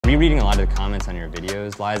rereading a lot of the comments on your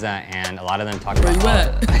videos, Liza, and a lot of them talk Where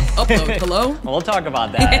about— you at? Upload, hello? We'll talk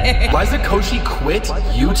about that. Liza Koshy quit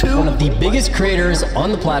YouTube? One of the biggest creators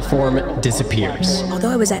on the platform disappears. Although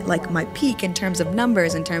I was at like my peak in terms of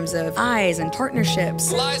numbers, in terms of eyes and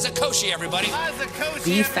partnerships. Liza Koshy, everybody. Liza Koshy,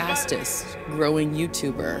 The fastest growing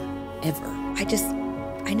YouTuber ever.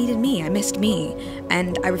 I needed me, I missed me,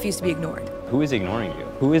 and I refused to be ignored. Who is ignoring you?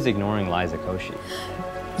 Who is ignoring Liza Koshy?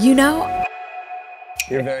 You know?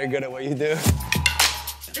 You're very good at what you do.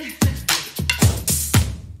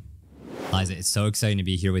 Liza, it's so exciting to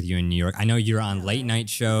be here with you in New York. I know you're on late night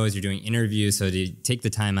shows, you're doing interviews, so to take the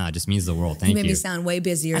time out just means the world. Thank you. You made me sound way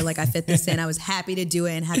busier, like I fit this in. I was happy to do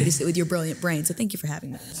it and happy to sit with your brilliant brain, so thank you for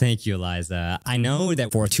having me. Thank you, Liza. I know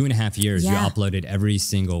that for 2.5 years, you uploaded every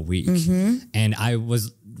single week. And I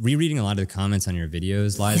was rereading a lot of the comments on your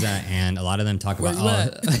videos, Liza, and a lot of them talk about—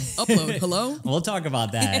 Upload, hello? We'll talk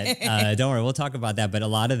about that. Don't worry, we'll talk about that. But a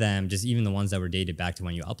lot of them, just even the ones that were dated back to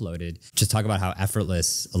when you uploaded, just talk about how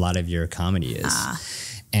effortless a lot of your comedy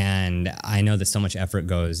is. And I know that so much effort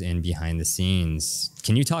goes in behind the scenes.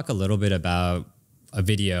 Can you talk a little bit about a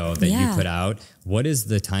video that you put out? What is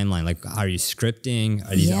the timeline? Like, are you scripting?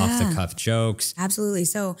 Are these off-the-cuff jokes? Absolutely.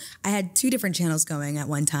 So I had 2 different channels going at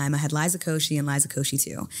one time. I had Liza Koshy and Liza Koshy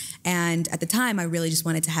 2. And at the time, I really just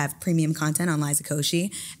wanted to have premium content on Liza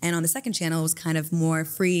Koshy. And on the second channel, it was kind of more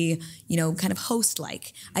free, you know, kind of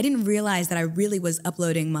host-like. I didn't realize that I really was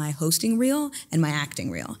uploading my hosting reel and my acting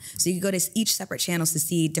reel. So you could go to each separate channels to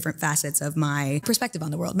see different facets of my perspective on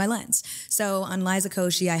the world, my lens. So on Liza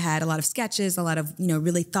Koshy, I had a lot of sketches, a lot of, you know,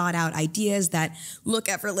 really thought out ideas that look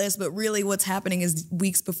effortless, but really what's happening is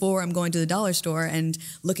weeks before I'm going to the dollar store and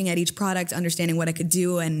looking at each product, understanding what I could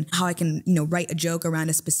do and how I can, you know, write a joke around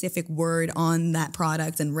a specific word on that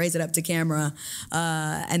product and raise it up to camera,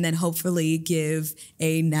 and then hopefully give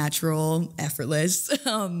a natural, effortless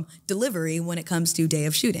delivery when it comes to day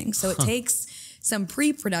of shooting. So it takes some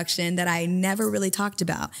pre-production that I never really talked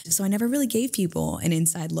about. So I never really gave people an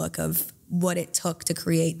inside look of what it took to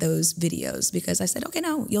create those videos, because I said, okay,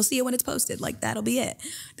 no, you'll see it when it's posted. Like, that'll be it.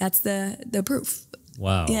 That's the proof.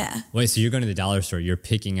 Wow. Yeah. Wait, so you're going to the dollar store, you're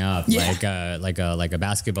picking up like a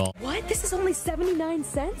basketball. What? This is only 79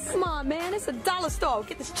 cents? Come on, man, it's a dollar store.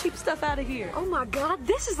 Get this cheap stuff out of here. Oh my God,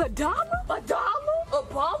 this is $1? $1? A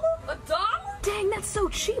bomber? $1? Dang, that's so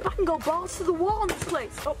cheap. I can go balls to the wall in this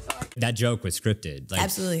place. Oh, sorry. That joke was scripted. Like,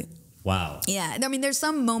 absolutely. Wow. Yeah, I mean, there's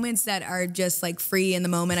some moments that are just like free in the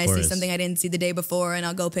moment. I see something I didn't see the day before and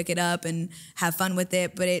I'll go pick it up and have fun with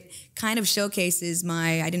it. But it kind of showcases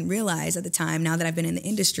I didn't realize at the time, now that I've been in the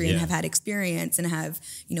industry and have had experience and have,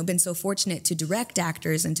 you know, been so fortunate to direct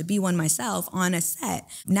actors and to be one myself on a set.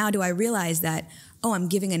 Now do I realize that, oh, I'm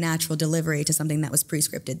giving a natural delivery to something that was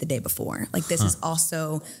pre-scripted the day before. Like, this is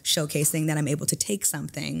also showcasing that I'm able to take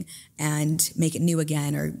something and make it new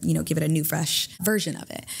again, or, you know, give it a new, fresh version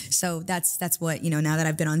of it. So that's what, you know, now that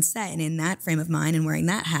I've been on set and in that frame of mind and wearing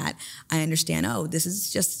that hat, I understand, oh, this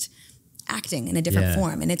is just acting in a different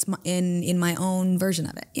form, and it's in my own version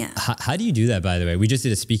of it. Yeah. How do you do that, by the way? We just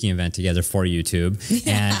did a speaking event together for YouTube,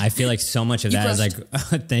 and I feel like so much of that is like,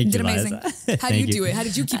 thank you, amazing. Liza. How do you do it? How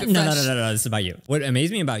did you keep it fresh? No, this is about you. What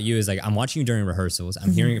amazed me about you is, like, I'm watching you during rehearsals,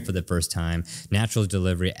 I'm hearing it for the first time, natural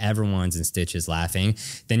delivery, everyone's in stitches laughing.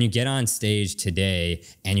 Then you get on stage today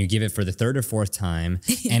and you give it for the 3rd or 4th time,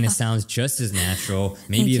 and it sounds just as natural,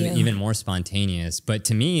 maybe even more spontaneous. But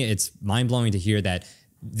to me, it's mind-blowing to hear that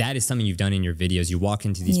that is something you've done in your videos. You walk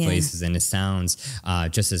into these places and it sounds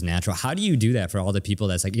just as natural. How do you do that for all the people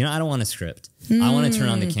that's like, you know, I don't want a script. I want to turn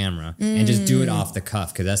on the camera and just do it off the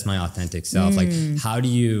cuff because that's my authentic self. Like, how do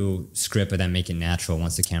you script but then make it natural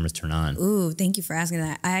once the cameras turn on? Ooh, thank you for asking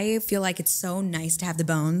that. I feel like it's so nice to have the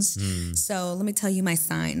bones. So let me tell you my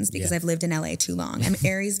signs, because I've lived in LA too long. I'm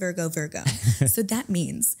Aries, Virgo, Virgo. So that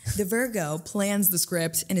means the Virgo plans the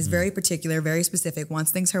script and is very particular, very specific,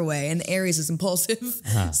 wants things her way, and the Aries is impulsive.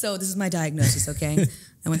 So this is my diagnosis, okay?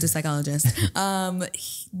 I went to a psychologist.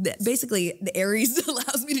 Basically, the Aries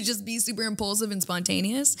allows me to just be super impulsive and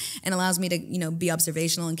spontaneous, and allows me to, you know, be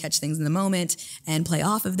observational and catch things in the moment and play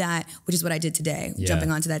off of that, which is what I did today.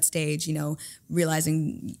 Jumping onto that stage, you know,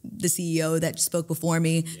 realizing the CEO that spoke before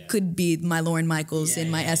me could be my Lorne Michaels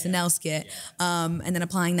in my SNL skit, and then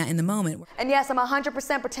applying that in the moment. And yes, I'm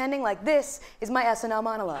 100% pretending like this is my SNL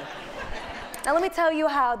monologue. Now let me tell you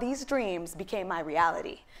how these dreams became my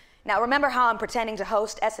reality. Now remember how I'm pretending to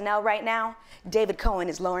host SNL right now? David Cohen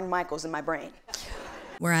is Lorne Michaels in my brain.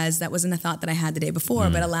 whereas that wasn't a thought that I had the day before,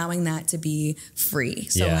 but allowing that to be free.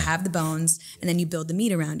 So have the bones, and then you build the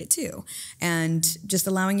meat around it too. And just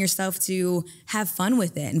allowing yourself to have fun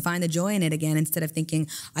with it and find the joy in it again, instead of thinking,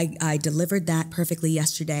 I delivered that perfectly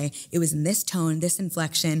yesterday. It was in this tone, this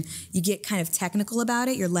inflection. You get kind of technical about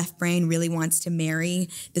it. Your left brain really wants to marry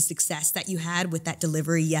the success that you had with that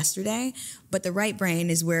delivery yesterday. But the right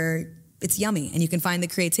brain is where it's yummy, and you can find the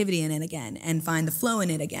creativity in it again and find the flow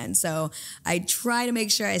in it again. So I try to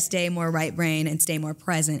make sure I stay more right brain and stay more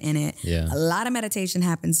present in it. A lot of meditation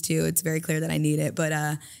happens too. It's very clear that I need it,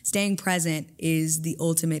 but staying present is the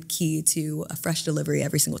ultimate key to a fresh delivery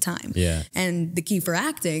every single time. And the key for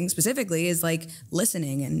acting specifically is like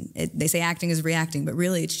listening, and they say acting is reacting, but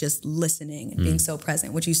really it's just listening and being so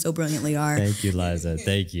present, which you so brilliantly are. Thank you, Liza.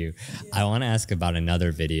 Thank you. I want to ask about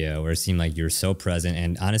another video where it seemed like you were so present,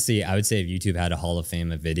 and honestly, I would say if YouTube had a Hall of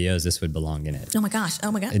Fame of videos, this would belong in it. Oh my gosh.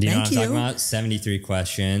 Oh my God. Do you know Thank what I'm talking about? 73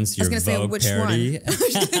 questions. Your I was going to say, Vogue which parody.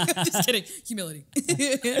 one? Just kidding. Humility.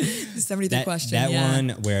 73 question. That one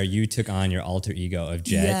where you took on your alter ego of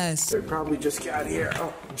Jet. Yes. They probably just got here.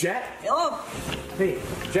 Oh, Jet? Hello. Hey,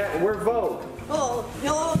 Jet, we're Vogue. Hello.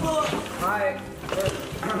 Hello, Vogue. Hi.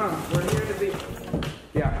 We're here to be...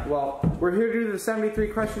 Yeah, well, we're here to do the 73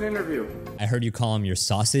 question interview. I heard you call him your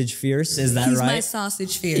sausage fierce. Is that He's right? my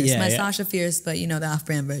sausage fierce. My Sasha fierce, but you know, the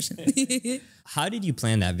off-brand version. How did you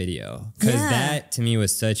plan that video? Because that to me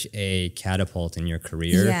was such a catapult in your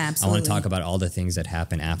career. Yeah, absolutely. I want to talk about all the things that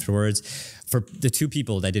happened afterwards. For the two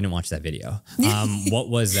people that didn't watch that video, what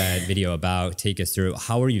was that video about? Take us through.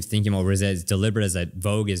 How were you thinking about? Was it as deliberate as that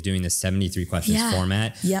Vogue is doing the 73 questions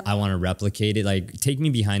format? I want to replicate it. Like, take me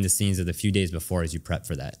behind the scenes of the few days before as you prep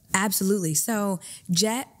for that. Absolutely. So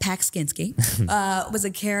Jet Paxkinski was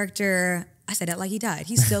a character. I said that like he died.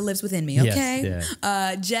 He still lives within me, okay?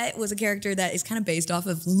 Jet was a character that is kind of based off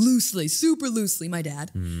of loosely, super loosely, my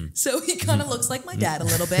dad. So he kind of looks like my dad a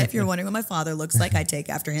little bit. If you're wondering what my father looks like, I take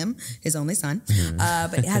after him, his only son.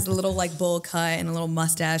 But he has a little like bowl cut and a little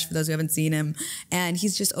mustache for those who haven't seen him. And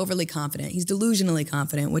he's just overly confident. He's delusionally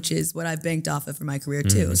confident, which is what I've banked off of for my career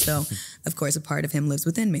too. So of course, a part of him lives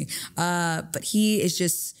within me. But he is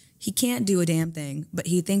just, he can't do a damn thing, but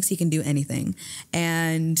he thinks he can do anything.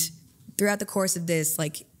 And throughout the course of this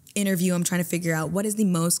like interview, I'm trying to figure out what is the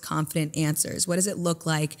most confident answers. What does it look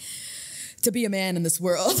like to be a man in this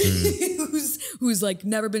world who's like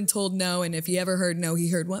never been told no, and if he ever heard no, he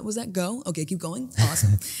heard, what was that, go? Okay, keep going.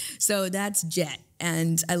 Awesome. So that's Jet.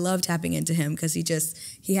 And I love tapping into him because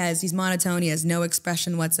he's monotone, he has no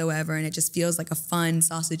expression whatsoever, and it just feels like a fun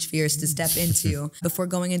sausage fierce to step into before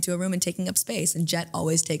going into a room and taking up space. And Jet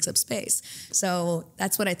always takes up space. So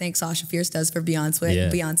that's what I think Sasha Fierce does for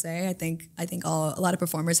Beyonce. I think a lot of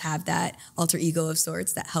performers have that alter ego of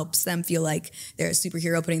sorts that helps them feel like they're a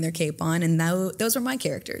superhero putting their cape on. And those were my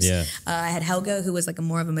characters. I had Helga, who was like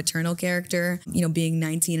more of a maternal character. You know, being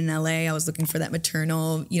 19 in LA, I was looking for that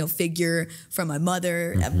maternal, figure from my mother,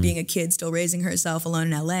 being a kid, still raising herself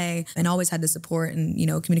alone in LA, and always had the support and,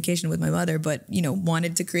 communication with my mother, but,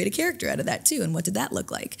 wanted to create a character out of that too. And what did that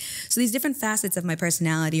look like? So these different facets of my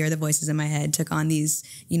personality or the voices in my head took on these,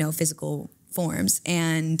 physical forms.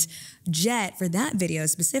 And Jet, for that video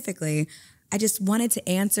specifically, I just wanted to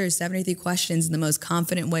answer 73 questions in the most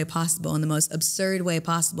confident way possible, in the most absurd way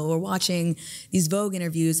possible. We're watching these Vogue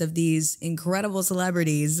interviews of these incredible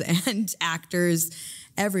celebrities and actors,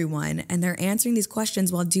 everyone, and they're answering these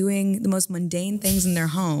questions while doing the most mundane things in their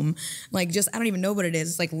home. Like, just, I don't even know what it is.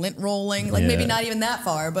 It's like lint rolling, like maybe not even that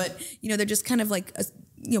far, but, they're just kind of like,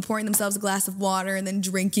 pouring themselves a glass of water and then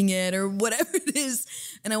drinking it or whatever it is.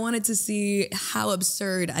 And I wanted to see how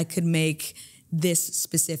absurd I could make this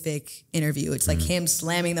specific interview. It's like him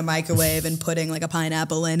slamming the microwave and putting like a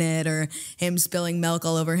pineapple in it, or him spilling milk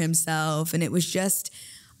all over himself. And it was just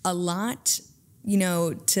a lot,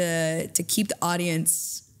 to keep the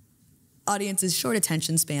audience's short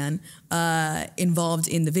attention span involved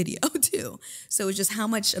in the video too. So it's just how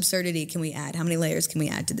much absurdity can we add? How many layers can we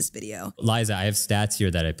add to this video? Liza, I have stats here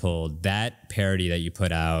that I pulled. That parody that you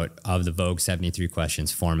put out of the Vogue 73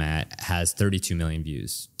 questions format has 32 million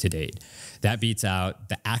views to date. That beats out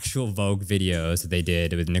the actual Vogue videos that they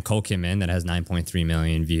did with Nicole Kidman that has 9.3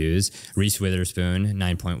 million views, Reese Witherspoon,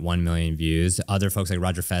 9.1 million views, other folks like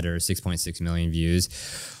Roger Federer, 6.6 million views.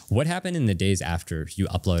 What happened in the days after you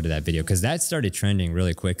uploaded that video? Because that started trending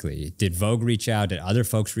really quickly. Did Vogue reach out? Did other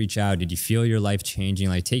folks reach out? Did you feel your life changing?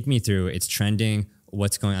 Like, take me through, it's trending,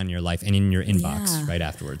 what's going on in your life and in your inbox right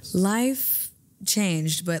afterwards? Life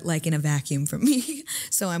changed, but like in a vacuum from me.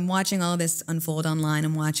 So I'm watching all this unfold online.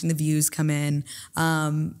 I'm watching the views come in.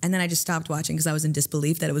 And then I just stopped watching because I was in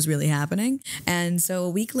disbelief that it was really happening. And so a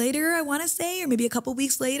week later, I want to say, or maybe a couple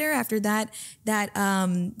weeks later after that,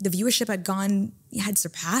 the viewership had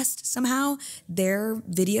surpassed somehow their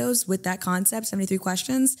videos with that concept, 73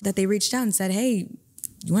 questions, that they reached out and said, hey,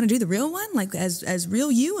 you want to do the real one? Like as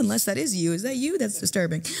real you, unless that is you. Is that you? That's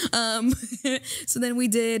disturbing. So then we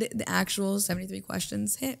did the actual 73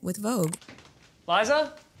 questions hit with Vogue.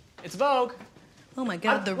 Liza, it's Vogue. Oh my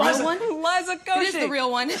God, the real Liza, one? Liza Koshy. It is the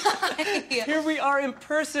real one. Here we are in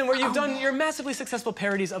person where you've done your massively successful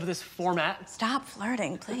parodies of this format. Stop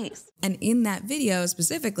flirting, please. And in that video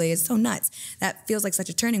specifically, it's so nuts. That feels like such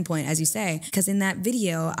a turning point, as you say, because in that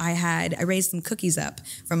video, I raised some cookies up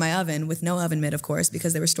from my oven with no oven mitt, of course,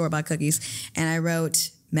 because they were store-bought cookies. And I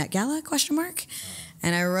wrote, Met Gala, ?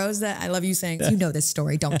 And I rose that. I love you saying, you know this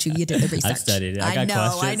story, don't you? You did the research. I've studied it. I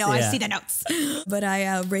know. Yeah. I see the notes. But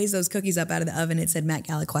I raised those cookies up out of the oven. It said Met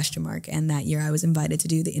Gala ? And that year I was invited to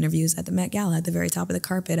do the interviews at the Met Gala at the very top of the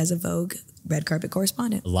carpet as a Vogue red carpet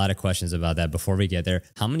correspondent. A lot of questions about that. Before we get there,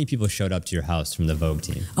 how many people showed up to your house from the Vogue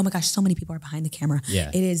team? Oh my gosh, so many people are behind the camera. Yeah.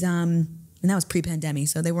 It is, and that was pre-pandemic,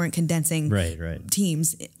 so they weren't condensing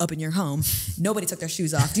teams up in your home. Nobody took their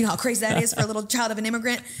shoes off. Do you know how crazy that is for a little child of an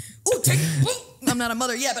immigrant? Ooh, I'm not a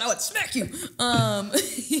mother yet, but I would smack you.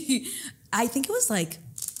 I think it was like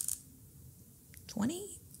 20?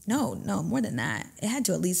 No, more than that. It had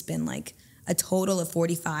to at least been like a total of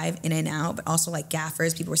 45 in and out, but also like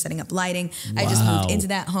gaffers. People were setting up lighting. Wow. I just moved into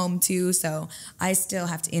that home too, so I still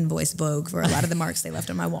have to invoice Vogue for a lot of the marks they left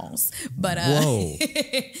on my walls. But whoa,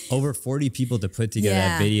 over 40 people to put together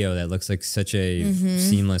that video that looks like such a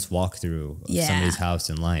seamless walkthrough of somebody's house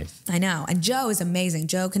and life. I know, and Joe is amazing.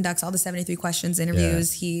 Joe conducts all the 73 questions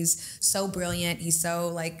interviews. He's so brilliant. He's so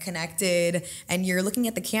like connected, and you're looking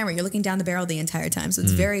at the camera. You're looking down the barrel the entire time, so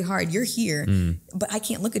it's very hard. You're here, but I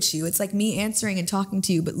can't look at you. It's like me answering and talking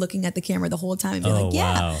to you, but looking at the camera the whole time and being like,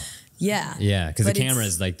 wow. Yeah, because the camera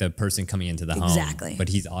is like the person coming into the home, but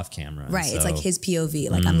he's off camera. Right, so. It's like his POV,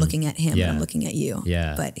 like I'm looking at him and I'm looking at you.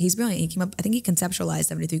 Yeah. But he's brilliant. He came up, I think he conceptualized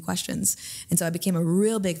 73 questions. And so I became a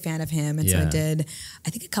real big fan of him. And so I did, I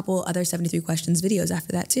think, a couple other 73 questions videos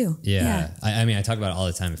after that too. Yeah. I mean, I talk about it all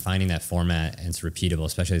the time. Finding that format and it's repeatable,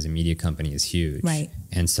 especially as a media company, is huge. Right.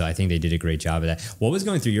 And so I think they did a great job of that. What was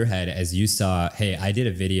going through your head as you saw, hey, I did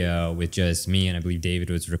a video with just me and I believe David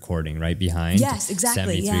was recording right behind. Yes,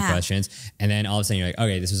 exactly. 73 questions. And then all of a sudden you're like,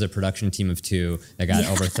 okay, this was a production team of 2 that got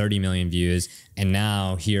over 30 million views. And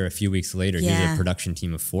now here a few weeks later, here's a production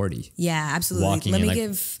team of 40. Yeah, absolutely. Let me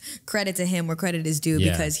give credit to him where credit is due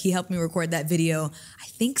because he helped me record that video, I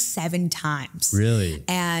think 7 times. Really?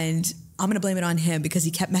 And I'm going to blame it on him because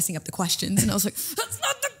he kept messing up the questions. And I was like, that's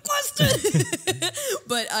not the question.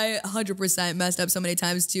 But I 100% messed up so many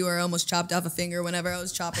times too, or I almost chopped off a finger whenever I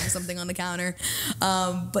was chopping something on the counter.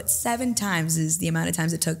 But 7 times is the amount of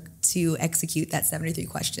times it took to execute that 73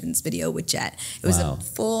 questions video with Jet. It was a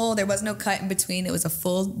full, there was no cut in between. It was a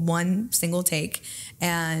full one single take.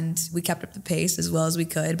 And we kept up the pace as well as we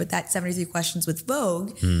could. But that 73 questions with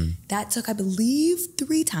Vogue, that took, I believe,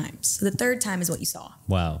 3 times. So the 3rd time is what you saw.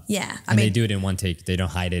 Wow. Yeah. I mean, they do it in one take. They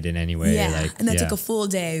don't hide it in any way. Yeah. Like, and that took a full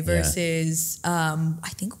day versus, I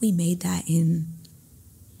think we made that in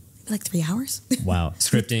like 3 hours. Wow.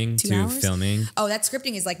 Scripting 2 to hours? filming. Oh, that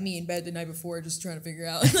scripting is like me in bed the night before just trying to figure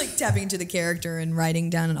out, like tapping into the character and writing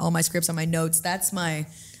down all my scripts on my notes. That's my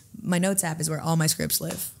notes app is where all my scripts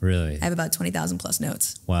live. Really? I have about 20,000 plus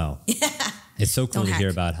notes. Wow. Yeah. It's so cool to hear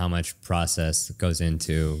about how much process goes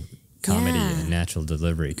into comedy and natural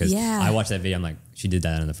delivery. Because I watched that video, I'm like, she did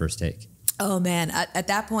that on the first take. Oh man, at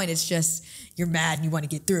that point, it's just, you're mad and you want to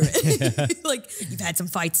get through it. Like you've had some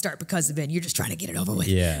fights start because of it and you're just trying to get it over with.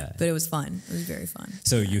 Yeah. But it was fun. It was very fun.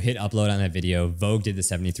 So you hit upload on that video. Vogue did the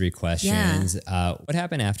 73 questions. Yeah. What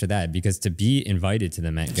happened after that? Because to be invited to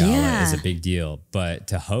the Met Gala is a big deal, but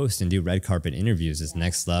to host and do red carpet interviews is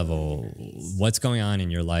next level. What's going on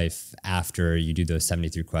in your life after you do those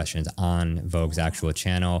 73 questions on Vogue's actual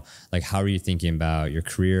channel? Like, how are you thinking about your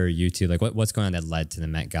career, YouTube? Like what's going on that led to the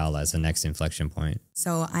Met Gala as the next inflection point?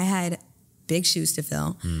 So I had big shoes to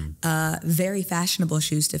fill, very fashionable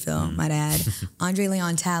shoes to fill, might add. Andre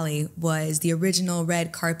Leon Talley was the original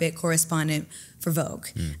red carpet correspondent for Vogue.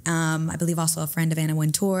 I believe also a friend of Anna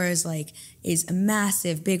Wintour's, like is a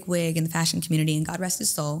massive big wig in the fashion community, and God rest his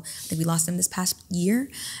soul. I think we lost him this past year,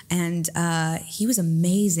 and he was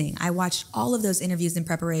amazing. I watched all of those interviews in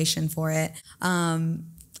preparation for it.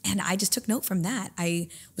 And I just took note from that. I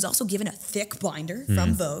was also given a thick binder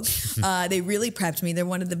from Vogue. They really prepped me. They're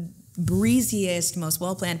one of the breeziest, most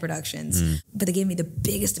well-planned productions, but they gave me the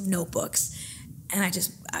biggest of notebooks. And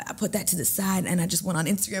I put that to the side and I just went on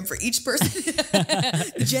Instagram for each person.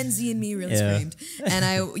 The Gen Z in me really screamed. And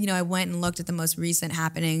I went and looked at the most recent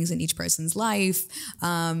happenings in each person's life.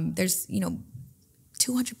 There's,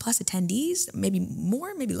 200 plus attendees, maybe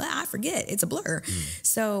more, maybe less, I forget. It's a blur.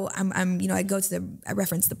 So I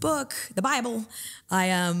reference the book, the Bible.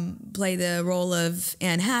 I play the role of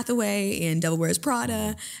Anne Hathaway in Devil Wears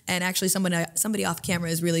Prada. And actually somebody off camera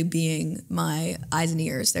is really being my eyes and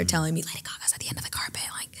ears. They're telling me, Lady Gaga's at the end of the carpet.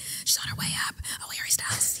 Like, she's on her way up. Oh, Harry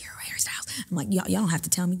Styles is here. Harry Styles. I'm like, y'all don't have to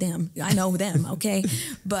tell me them. I know them, okay?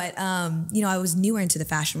 But, I was newer into the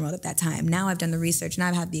fashion world at that time. Now I've done the research. Now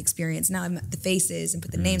I've had the experience. Now I've met the faces and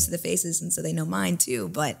put the names to the faces, and so they know mine too.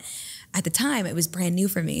 But at the time, it was brand new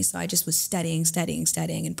for me. So I just was studying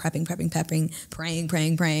and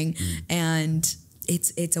prepping, praying. And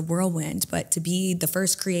it's a whirlwind. But to be the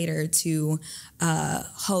first creator to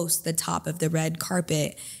host the top of the red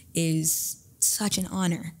carpet is such an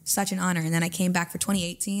honor. And then I came back for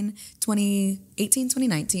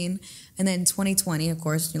 2019, and then 2020, of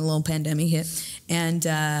course, a little pandemic hit,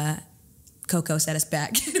 and Coco set us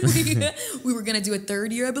back. we were gonna do a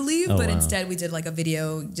third year, I believe, but instead we did like a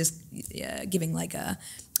video just giving like a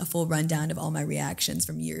full rundown of all my reactions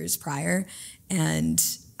from years prior. And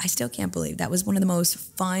I still can't believe that was one of the most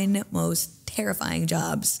fun, most terrifying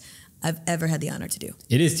jobs I've ever had the honor to do.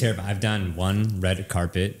 It is terrible. I've done one red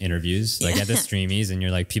carpet interviews, like at the Streamies, and you're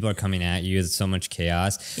like, people are coming at you. There's so much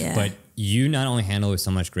chaos, but you not only handle it with so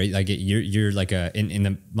much great, like you're like in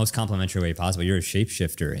the most complimentary way possible. You're a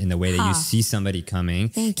shapeshifter in the way that you see somebody coming.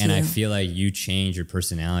 Thank you. And I feel like you change your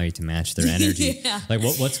personality to match their energy. Like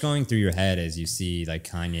what's going through your head as you see like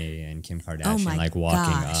Kanye and Kim Kardashian like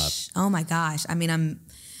walking up? Oh my gosh. I mean,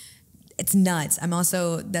 it's nuts. I'm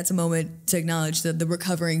also, that's a moment to acknowledge the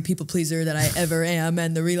recovering people pleaser that I ever am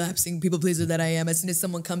and the relapsing people pleaser that I am. As soon as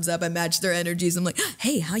someone comes up, I match their energies. I'm like,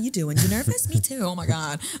 hey, how you doing? You nervous? Me too. Oh my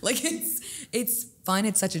God. Like it's fun.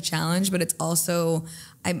 It's such a challenge, but it's also,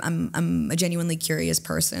 I'm a genuinely curious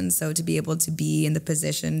person. So to be able to be in the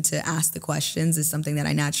position to ask the questions is something that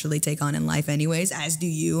I naturally take on in life anyways, as do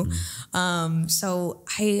you. So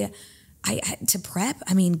I to prep,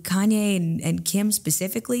 I mean, Kanye and Kim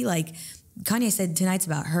specifically, like Kanye said tonight's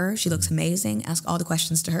about her. She looks amazing. Ask all the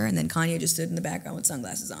questions to her. And then Kanye just stood in the background with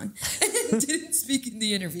sunglasses on and didn't speak in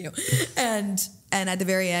the interview. And at the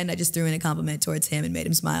very end, I just threw in a compliment towards him and made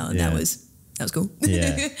him smile. And that was cool.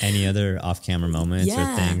 Any other off-camera moments or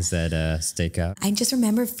things that stake out? I just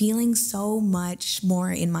remember feeling so much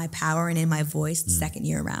more in my power and in my voice the second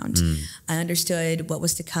year around. I understood what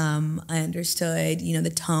was to come. I understood,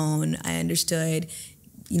 the tone. I understood,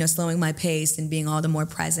 slowing my pace and being all the more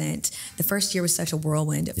present. The first year was such a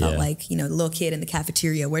whirlwind. It felt like, the little kid in the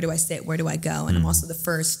cafeteria. Where do I sit? Where do I go? And I'm also the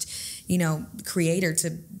first, creator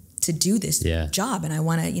to do this job. And I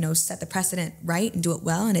want to, set the precedent right and do it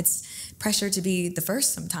well. And it's pressure to be the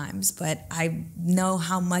first sometimes, but I know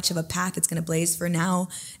how much of a path it's going to blaze for now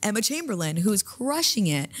Emma Chamberlain, who's crushing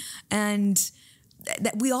it. And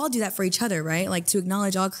that we all do that for each other, right? Like to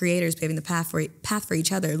acknowledge all creators paving the path for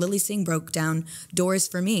each other. Lily Singh broke down doors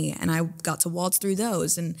for me and I got to waltz through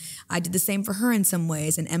those, and I did the same for her in some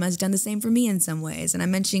ways, and Emma's done the same for me in some ways. And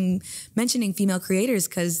I'm mentioning female creators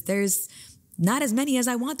because there's not as many as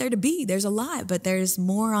I want there to be. There's a lot, but there's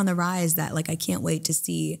more on the rise that like I can't wait to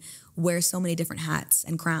see wear so many different hats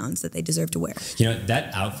and crowns that they deserve to wear.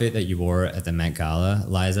 That outfit that you wore at the Met Gala,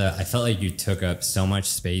 Liza, I felt like you took up so much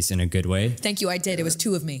space in a good way. Thank you, I did. It was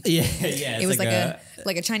two of me. Yeah. It was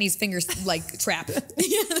like a Chinese finger like trap.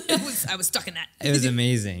 I was stuck in that. It was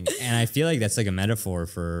amazing. And I feel like that's like a metaphor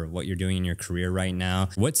for what you're doing in your career right now.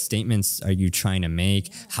 What statements are you trying to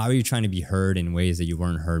make? How are you trying to be heard in ways that you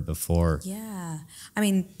weren't heard before? Yeah. I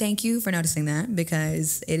mean, thank you for noticing that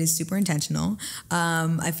because it is super intentional.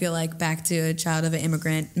 I feel like back to a child of an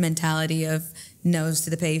immigrant mentality of nose to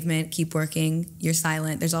the pavement, keep working, you're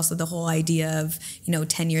silent. There's also the whole idea of,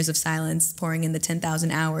 10 years of silence, pouring in the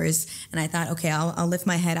 10,000 hours. And I thought, okay, I'll lift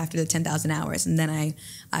my head after the 10,000 hours. And then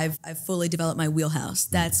I've fully developed my wheelhouse.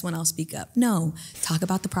 That's when I'll speak up. No, talk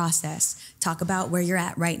about the process. Talk about where you're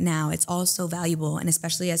at right now. It's all so valuable. And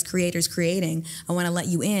especially as creators creating, I want to let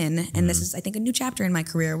you in. And this is, I think, a new chapter in my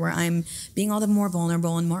career where I'm being all the more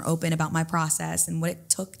vulnerable and more open about my process and what it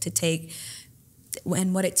took to take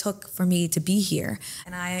and what it took for me to be here.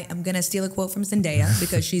 And I am going to steal a quote from Zendaya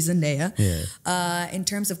because she's Zendaya. In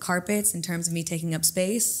terms of carpets, in terms of me taking up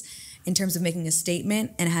space, in terms of making a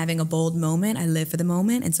statement and having a bold moment, I live for the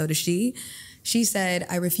moment, and so does she. She said,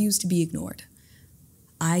 I refuse to be ignored.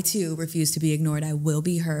 I too refuse to be ignored. I will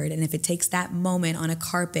be heard. And if it takes that moment on a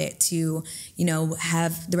carpet to, you know,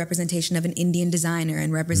 have the representation of an Indian designer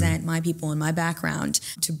and represent my people and my background,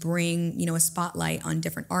 to bring, you know, a spotlight on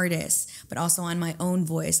different artists, but also on my own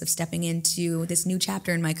voice of stepping into this new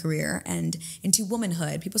chapter in my career and into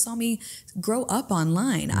womanhood. People saw me grow up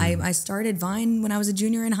online. I started Vine when I was a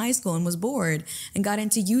junior in high school and was bored, and got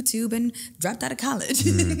into YouTube and dropped out of college.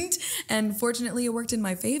 And fortunately it worked in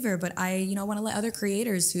my favor, but I, you know, want to let other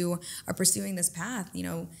creators who are pursuing this path, you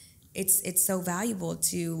know, it's so valuable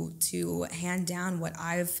to hand down what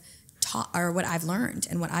I've taught or what I've learned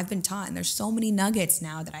and what I've been taught. And there's so many nuggets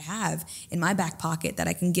now that I have in my back pocket that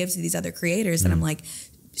I can give to these other creators that I'm like,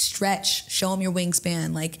 stretch, show them your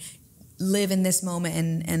wingspan, like live in this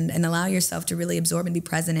moment and allow yourself to really absorb and be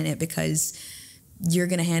present in it, because you're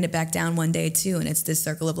going to hand it back down one day too. And it's this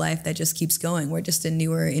circle of life that just keeps going. We're just a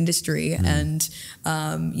newer industry and,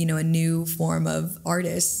 you know, a new form of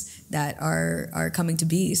artists that are coming to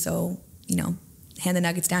be. So, you know, hand the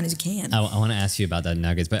nuggets down as you can. I want to ask you about that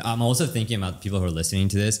nuggets, but I'm also thinking about people who are listening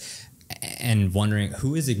to this and wondering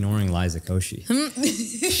who is ignoring Liza Koshy.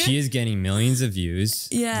 She is getting millions of views.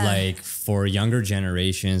 Yeah. Like for younger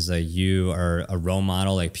generations, like you are a role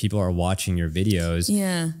model, like people are watching your videos.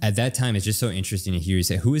 Yeah. At that time, it's just so interesting to hear you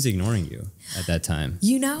say, who is ignoring you at that time?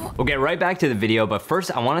 You know? We'll get right back to the video, but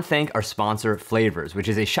first I want to thank our sponsor, Flavors, which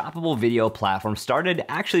is a shoppable video platform started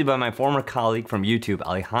actually by my former colleague from YouTube,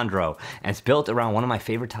 Alejandro, and it's built around one of my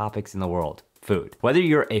favorite topics in the world: food. Whether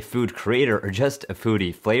you're a food creator or just a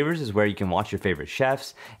foodie, Flavors is where you can watch your favorite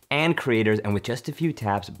chefs and creators, and with just a few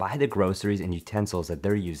taps, buy the groceries and utensils that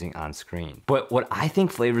they're using on screen. But what I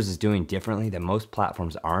think Flavors is doing differently that most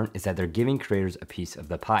platforms aren't is that they're giving creators a piece of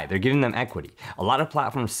the pie. They're giving them equity. A lot of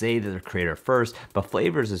platforms say that they're creator first, but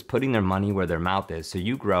Flavors is putting their money where their mouth is, so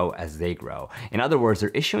you grow as they grow. In other words, they're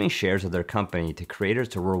issuing shares of their company to creators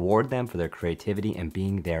to reward them for their creativity and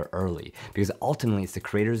being there early, because ultimately it's the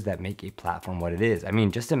creators that make a platform what it is. I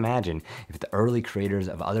mean, just imagine if the early creators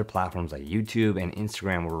of other platforms like YouTube and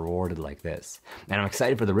Instagram were rewarded like this. And I'm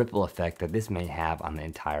excited for the ripple effect that this may have on the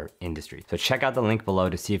entire industry. So check out the link below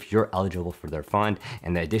to see if you're eligible for their fund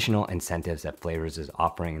and the additional incentives that Flavors is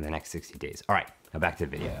offering in the next 60 days. All right, now back to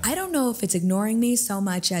the video. I don't know if it's ignoring me so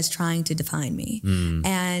much as trying to define me.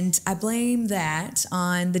 And I blame that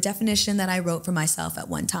on the definition that I wrote for myself at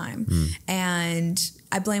one time. And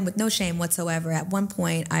I blame with no shame whatsoever. At one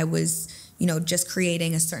point I was, you know, just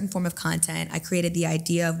creating a certain form of content. I created the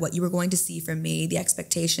idea of what you were going to see from me, the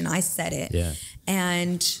expectation, I set it,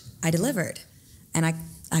 and I delivered. And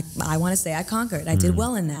I want to say I conquered. I did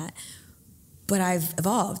well in that. But I've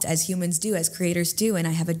evolved, as humans do, as creators do, and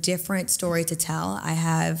I have a different story to tell. I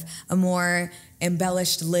have a more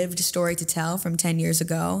embellished, lived story to tell from 10 years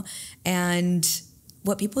ago. And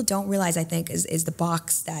what people don't realize, I think, is the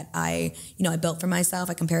box that I built for myself.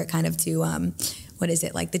 I compare it kind of to, what is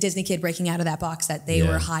it, like the Disney kid breaking out of that box that they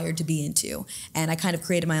were hired to be into. And I kind of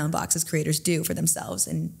created my own box, as creators do for themselves,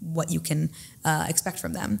 and what you can expect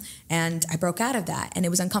from them. And I broke out of that, and it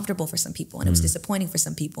was uncomfortable for some people, and it was disappointing for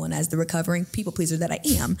some people. And as the recovering people pleaser that I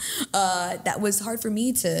am, that was hard for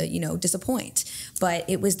me to, you know, disappoint. But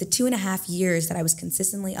it was the 2.5 years that I was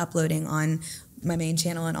consistently uploading on my main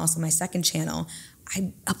channel and also my second channel.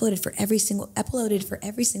 I uploaded for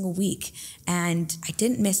every single week, and I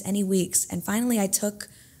didn't miss any weeks. And finally I took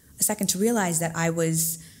a second to realize that I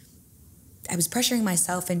was pressuring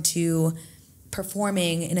myself into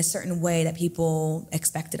performing in a certain way that people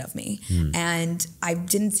expected of me. And I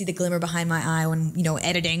didn't see the glimmer behind my eye when, you know,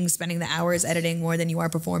 editing, spending the hours editing more than you are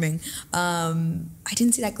performing. I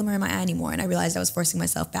didn't see that glimmer in my eye anymore. And I realized I was forcing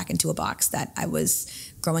myself back into a box that I was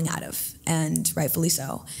growing out of, and rightfully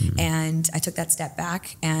so. And I took that step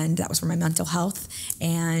back, and that was for my mental health.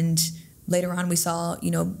 And later on we saw,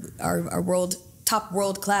 you know, our top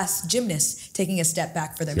world-class gymnasts taking a step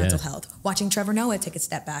back for their mental health. Watching Trevor Noah take a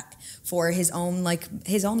step back for his own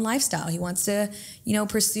lifestyle. He wants to, you know,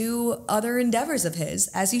 pursue other endeavors of his,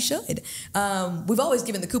 as he should. We've always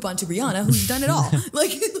given the coupon to Rihanna, who's done it all.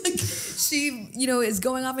 like she, you know, is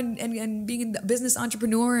going off and being a business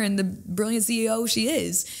entrepreneur and the brilliant CEO she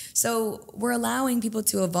is. So we're allowing people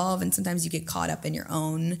to evolve, and sometimes you get caught up in your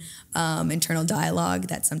own internal dialogue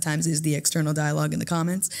that sometimes is the external dialogue in the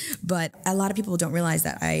comments. But a lot of people don't realize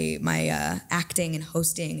that my acting and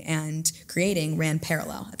hosting and creating ran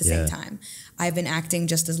parallel at the same time. I've been acting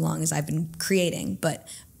just as long as I've been creating, but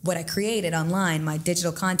what I created online, my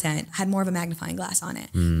digital content, had more of a magnifying glass on it.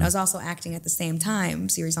 And I was also acting at the same time,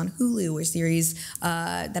 series on Hulu or series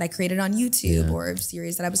that I created on YouTube or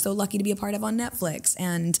series that I was so lucky to be a part of on Netflix.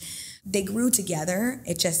 And they grew together.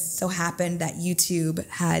 It just so happened that YouTube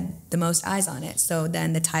had the most eyes on it. So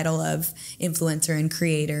then the title of influencer and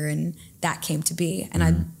creator, and that came to be. And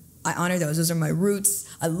I honor those. Those are my roots.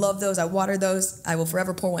 I love those. I water those. I will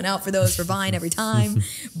forever pour one out for those for Vine every time.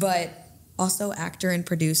 But also actor and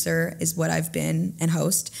producer is what I've been, and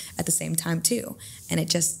host at the same time too. And it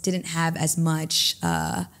just didn't have as much,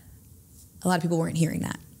 a lot of people weren't hearing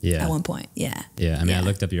that at one point. Yeah. I mean, I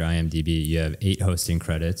looked up your IMDb. You have 8 hosting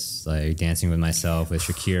credits, like Dancing with Myself with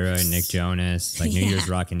Shakira and Nick Jonas, like New Year's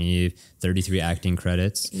Rockin' Eve, 33 acting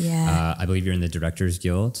credits. I believe you're in the Directors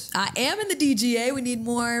Guild. I am in the DGA. We need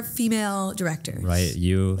more female directors. Right.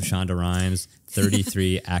 You, Shonda Rhimes,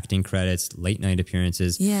 33 acting credits, late night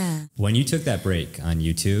appearances. When you took that break on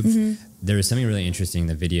YouTube, there was something really interesting in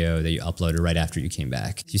the video that you uploaded right after you came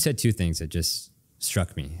back. You said 2 things that just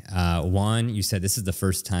struck me. One, you said this is the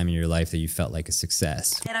first time in your life that you felt like a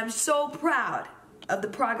success. And I'm so proud of the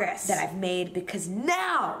progress that I've made, because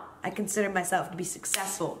now I consider myself to be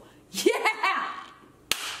successful. Yeah!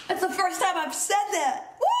 That's the first time I've said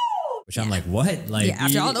that. Woo! Which I'm like, what? Like,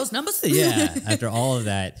 after all those numbers? After all of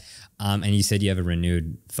that. And you said you have a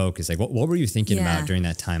renewed focus. Like, what were you thinking about during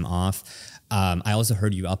that time off? I also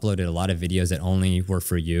heard you uploaded a lot of videos that only were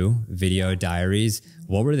for you, video diaries.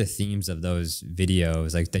 What were the themes of those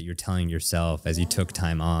videos, like, that you're telling yourself as you took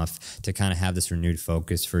time off to kind of have this renewed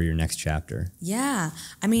focus for your next chapter? Yeah.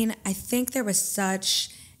 I mean, I think there was such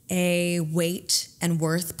a weight and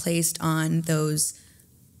worth placed on those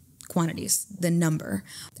quantities, the number,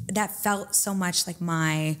 that felt so much like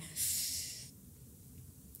my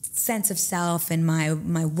sense of self and my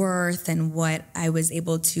worth and what I was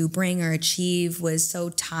able to bring or achieve was so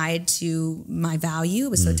tied to my value.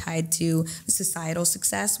 It was so tied to societal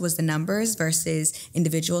success was the numbers, versus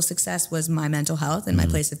individual success was my mental health and my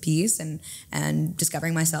place of peace and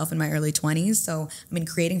discovering myself in my early 20s. So, I mean,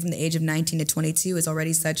 creating from the age of 19 to 22 is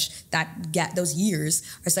already such those years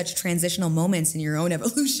are such transitional moments in your own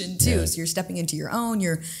evolution too. So you're stepping into your own,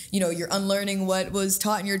 you're unlearning what was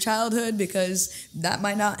taught in your childhood, because that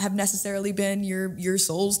might not have necessarily been your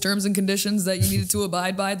soul's terms and conditions that you needed to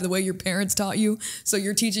abide by the way your parents taught you. So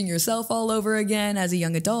you're teaching yourself all over again as a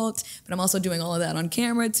young adult, but I'm also doing all of that on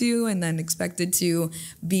camera too, and then expected to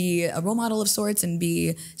be a role model of sorts and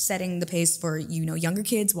be setting the pace for, younger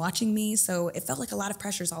kids watching me. So it felt like a lot of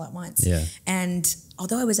pressures all at once. And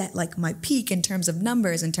although I was at like my peak in terms of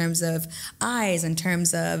numbers, in terms of eyes, in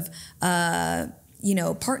terms of,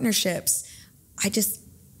 partnerships,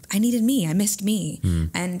 I needed me. I missed me.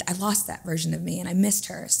 And I lost that version of me, and I missed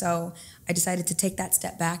her. So I decided to take that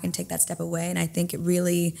step back and take that step away. And I think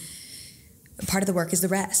part of the work is the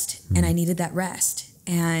rest. And I needed that rest.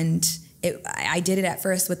 And I did it at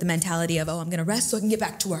first with the mentality of, I'm going to rest so I can get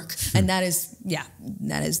back to work. And that is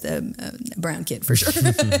the brown kid for sure.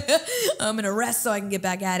 I'm going to rest so I can get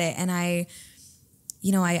back at it. And I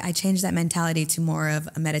changed that mentality to more of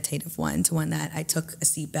a meditative one, to one that I took a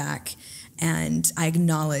seat back and I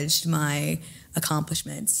acknowledged my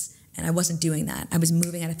accomplishments. And I wasn't doing that. I was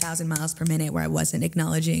moving at 1,000 miles per minute, where I wasn't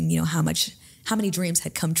acknowledging, how many dreams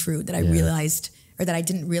had come true that I realized, or that I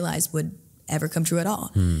didn't realize would ever come true at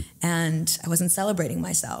all. And I wasn't celebrating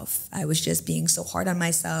myself. I was just being so hard on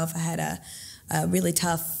myself. I had a really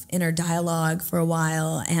tough inner dialogue for a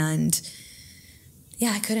while, and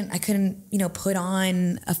I couldn't, put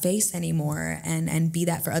on a face anymore and be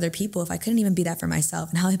that for other people if I couldn't even be that for myself.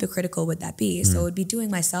 And how hypocritical would that be? So it would be doing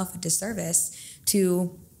myself a disservice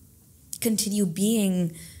to continue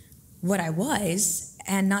being what I was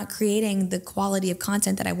and not creating the quality of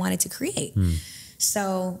content that I wanted to create.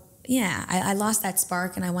 So I lost that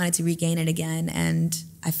spark, and I wanted to regain it again. And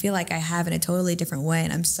I feel like I have in a totally different way.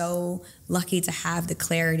 And I'm so lucky to have the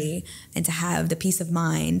clarity and to have the peace of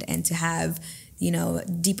mind and to have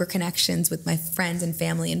deeper connections with my friends and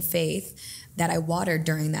family and faith that I watered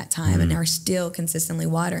during that time and are still consistently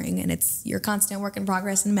watering. And it's your constant work in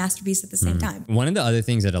progress and masterpiece at the same time. One of the other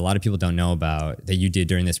things that a lot of people don't know about that you did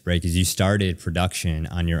during this break is you started production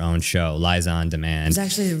on your own show, Liza On Demand. It was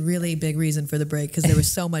actually a really big reason for the break, because there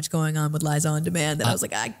was so much going on with Liza On Demand that I was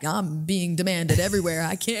like, I'm being demanded everywhere.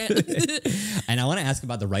 I can't. And I want to ask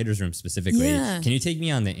about the writer's room specifically. Can you take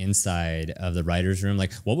me on the inside of the writer's room?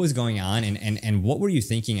 Like, what was going on, and what were you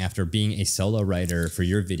thinking after being a solo writer for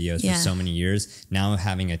your videos for so many years? years, now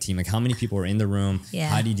having a team, like how many people are in the room? Yeah.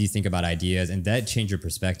 How did you think about ideas? And that changed your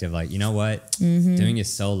perspective. Like, you know what? Doing it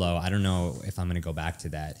solo, I don't know if I'm going to go back to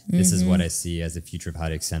that. This is what I see as the future of how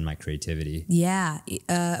to extend my creativity. Yeah.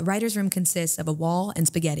 A writer's room consists of a wall and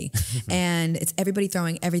spaghetti. And it's everybody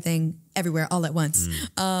throwing everything everywhere all at once.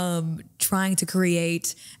 Trying to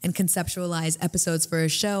create and conceptualize episodes for a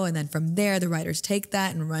show. And then from there, the writers take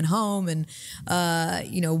that and run home and,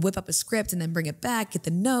 whip up a script and then bring it back, get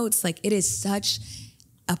the notes. Like, it is such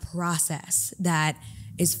a process that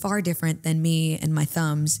is far different than me and my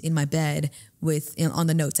thumbs in my bed on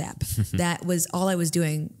the notes app. That was all I was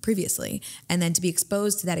doing previously. And then to be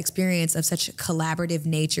exposed to that experience of such collaborative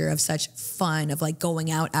nature, of such fun, of like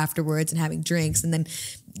going out afterwards and having drinks and then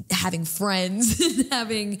having friends and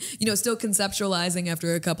having, still conceptualizing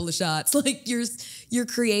after a couple of shots. Like you're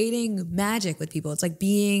creating magic with people. It's like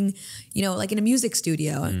being, like in a music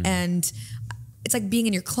studio and it's like being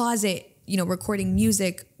in your closet, recording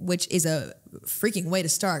music, which is a freaking way to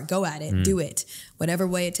start. Go at it, do it, whatever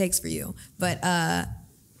way it takes for you. But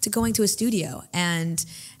to going to a studio and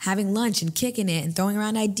having lunch and kicking it and throwing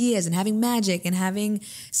around ideas and having magic and having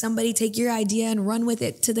somebody take your idea and run with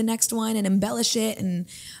it to the next one and embellish it. And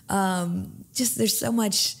just there's so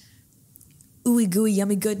much ooey gooey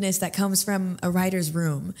yummy goodness that comes from a writer's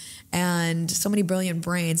room, and so many brilliant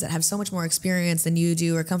brains that have so much more experience than you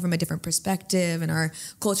do or come from a different perspective and are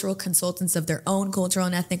cultural consultants of their own cultural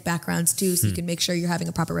and ethnic backgrounds too, so you can make sure you're having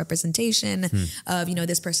a proper representation of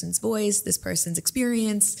this person's voice, this person's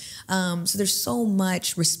experience. So there's so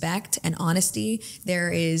much respect and honesty.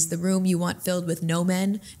 There is the room you want filled with no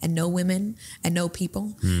men and no women and no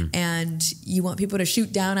people, and you want people to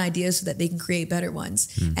shoot down ideas so that they can create better ones.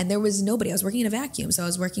 And there was nobody. I was working in a vacuum, so I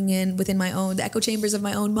was working within my own, the echo chambers of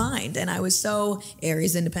my own mind, and I was so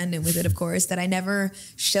Aries independent with it, of course, that I never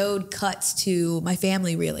showed cuts to my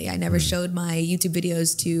family, really. I never showed my YouTube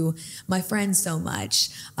videos to my friends so much,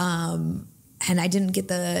 and I didn't get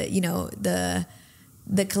the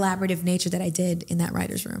collaborative nature that I did in that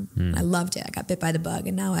writer's room. I loved it. I got bit by the bug,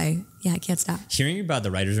 and now I can't stop. Hearing about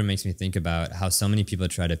the writer's room makes me think about how so many people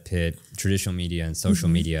try to pit traditional media and social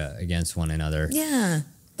media against one another. Yeah.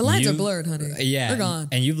 The lines are blurred, honey. Yeah. They're gone.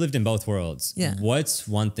 And you've lived in both worlds. Yeah. What's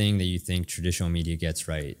one thing that you think traditional media gets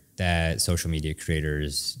right that social media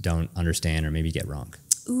creators don't understand or maybe get wrong?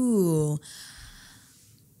 Ooh.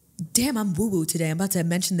 Damn, I'm woo-woo today. I'm about to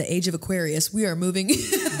mention the age of Aquarius. We are moving...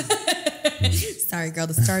 Sorry, girl,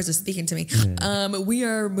 the stars are speaking to me. We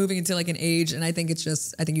are moving into like an age, and I think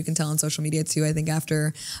you can tell on social media too. I think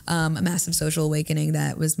after a massive social awakening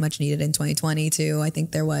that was much needed in 2020 too, I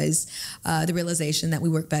think there was the realization that we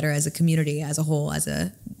work better as a community, as a whole,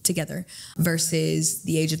 together, versus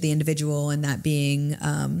the age of the individual, and that being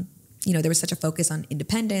there was such a focus on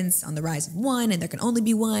independence, on the rise of one, and there can only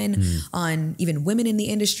be one, on even women in the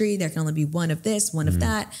industry, there can only be one of this, one of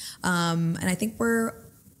that. And I think we're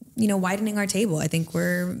widening our table. I think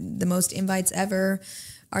we're the most invites ever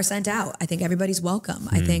are sent out. I think everybody's welcome.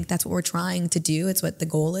 I think that's what we're trying to do. It's what the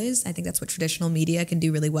goal is. I think that's what traditional media can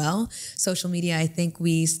do really well. Social media, I think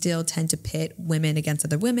we still tend to pit women against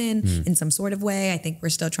other women in some sort of way. I think we're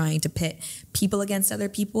still trying to pit people against other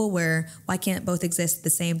people, where why can't both exist at the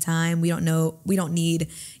same time? We don't need,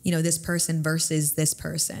 this person versus this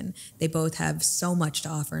person. They both have so much to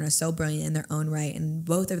offer and are so brilliant in their own right, and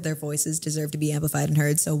both of their voices deserve to be amplified and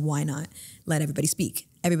heard. So why not let everybody speak?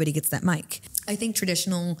 Everybody gets that mic. I think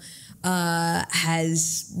traditional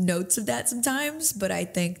has notes of that sometimes, but I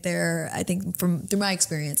think through my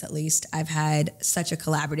experience at least, I've had such a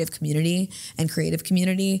collaborative community and creative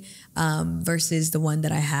community versus the one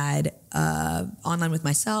that I had online with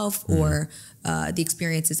myself or the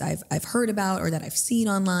experiences I've heard about or that I've seen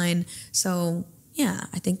online. So yeah,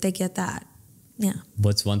 I think they get that. Yeah.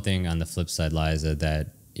 What's one thing on the flip side, Liza, that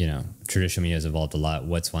traditional media has evolved a lot?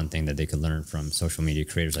 What's one thing that they could learn from social media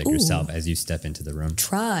creators like yourself as you step into the room?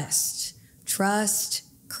 Trust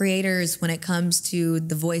creators when it comes to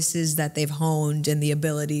the voices that they've honed and the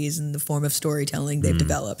abilities and the form of storytelling they've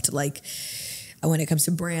developed. Like when it comes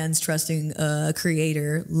to brands, trusting a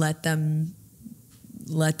creator, let them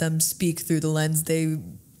speak through the lens they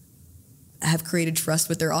have created trust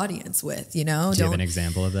with their audience with, Do you have an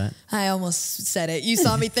example of that? I almost said it. You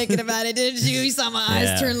saw me thinking about it, didn't you? You saw my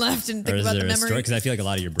eyes turn left and think about the memory. Because I feel like a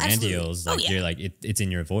lot of your brand deals, you're like, it's in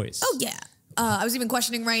your voice. Oh, yeah. I was even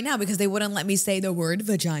questioning right now because they wouldn't let me say the word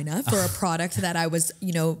vagina for a product that I was,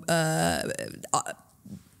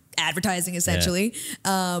 advertising essentially.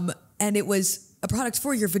 Yeah. And it was a product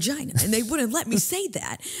for your vagina, and they wouldn't let me say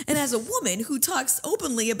that. And as a woman who talks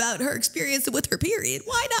openly about her experience with her period,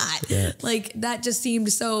 why not? Yeah. Like, that just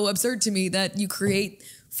seemed so absurd to me that you create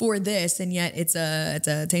for this, and yet it's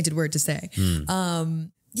a tainted word to say.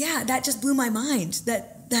 Yeah, that just blew my mind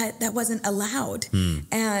that wasn't allowed.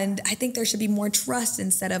 And I think there should be more trust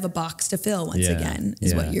instead of a box to fill once again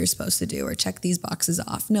is what you're supposed to do, or check these boxes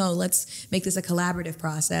off. No, let's make this a collaborative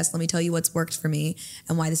process. Let me tell you what's worked for me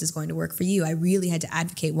and why this is going to work for you. I really had to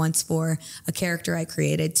advocate once for a character I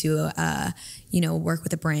created to work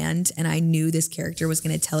with a brand, and I knew this character was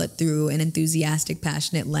going to tell it through an enthusiastic,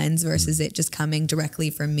 passionate lens versus it just coming directly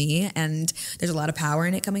from me. And there's a lot of power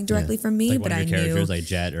in it coming directly from me, like but one of your characters like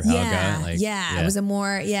Jet or Helga. It was a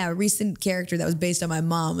more a recent character that was based on my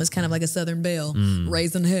mom. It was kind of like a Southern Belle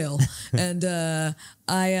raised in hell. And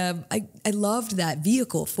I loved that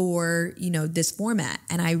vehicle for this format,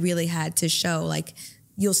 and I really had to show, like,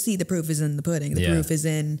 you'll see the proof is in the pudding. The proof is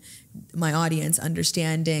in my audience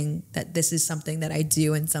understanding that this is something that I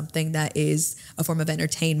do and something that is a form of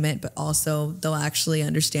entertainment, but also they'll actually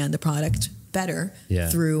understand the product better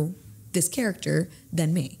through this character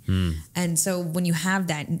than me. And so when you have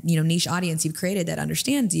that niche audience you've created that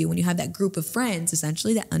understands you, when you have that group of friends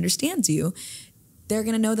essentially that understands you, they're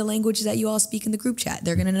going to know the language that you all speak in the group chat.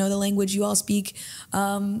 They're going to know the language you all speak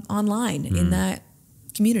online in that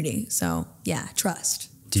community. So yeah, trust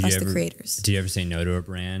the creators. Do you ever say no to a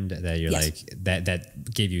brand that you're like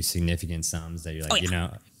that gave you significant sums that you're like,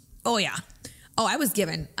 Oh yeah. Oh, I was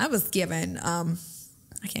given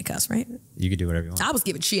I can't cuss, right? You could do whatever you want. I was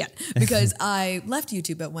giving shit because I left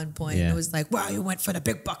YouTube at one point and it was like, wow, you went for the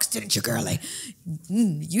big bucks, didn't you, girly?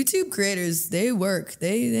 YouTube creators, they work.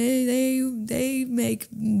 They make.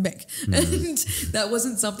 And that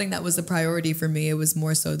wasn't something that was a priority for me. It was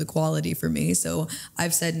more so the quality for me. So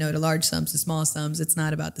I've said no to large sums, to small sums. It's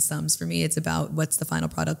not about the sums for me. It's about what's the final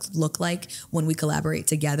product look like when we collaborate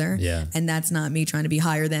together. Yeah. And that's not me trying to be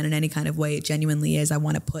higher than in any kind of way. It genuinely is. I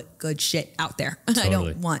want to put good shit out there.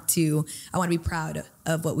 Totally. I want to be proud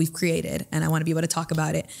of what we've created, and I want to be able to talk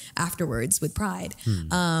about it afterwards with pride.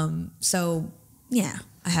 So yeah,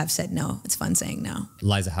 I have said no. It's fun saying no.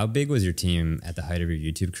 Liza, how big was your team at the height of your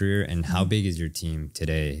YouTube career, and how big is your team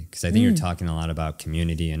today? Because I think you're talking a lot about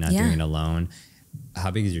community and not doing it alone.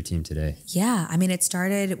 How big is your team today? Yeah, I mean, it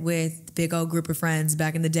started with a big old group of friends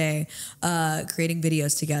back in the day, creating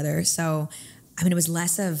videos together. So I mean, it was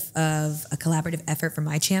less of a collaborative effort for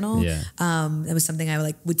my channel. Yeah. It was something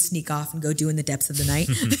I would sneak off and go do in the depths of the night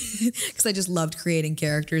because I just loved creating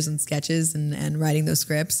characters and sketches and writing those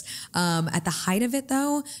scripts. At the height of it,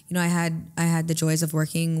 though, I had the joys of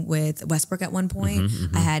working with Westbrook at one point.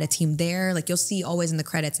 I had a team there. Like, you'll see always in the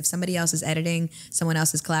credits, if somebody else is editing, someone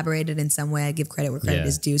else has collaborated in some way, I give credit where credit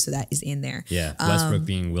is due. So that is in there. Yeah. Westbrook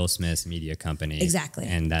being Will Smith's media company. Exactly.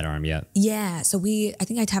 And that arm. Yeah. Yeah. So I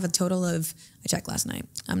think I'd have a total of, I checked last night.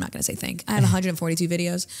 I'm not going to say think. I have 142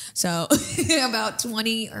 videos. So about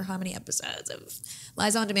 20 or how many episodes of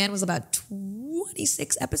Liza On Demand was about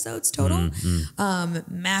 26 episodes total.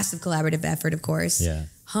 Massive collaborative effort, of course. Yeah.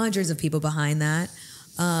 Hundreds of people behind that.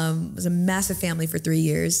 It was a massive family for 3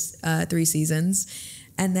 years, 3 seasons.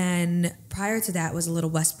 And then prior to that was a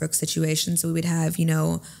little Westbrook situation. So we would have,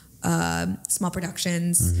 small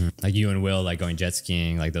productions. Like you and Will, like going jet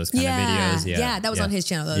skiing, like those kind of videos. Yeah, that was on his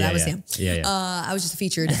channel though. That was him. I was just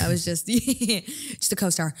featured. I was just just a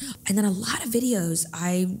co-star. And then a lot of videos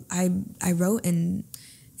I wrote and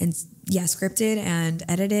scripted and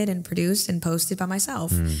edited and produced and posted by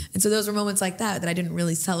myself. And so those were moments like that I didn't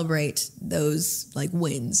really celebrate those like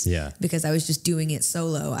wins. Yeah. Because I was just doing it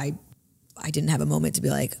solo. I didn't have a moment to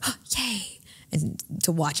be like, oh, yay. And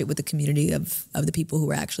to watch it with the community of the people who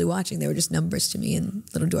were actually watching. They were just numbers to me, and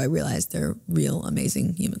little do I realize they're real,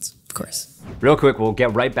 amazing humans, of course. Real quick, we'll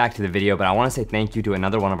get right back to the video, but I want to say thank you to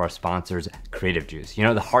another one of our sponsors, Creative Juice.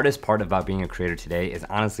 The hardest part about being a creator today is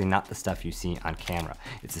honestly not the stuff you see on camera.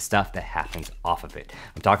 It's the stuff that happens off of it.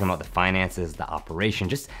 I'm talking about the finances, the operation,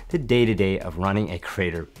 just the day-to-day of running a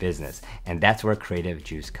creator business. And that's where Creative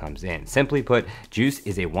Juice comes in. Simply put, Juice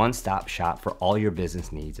is a one-stop shop for all your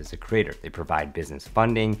business needs as a creator. They provide business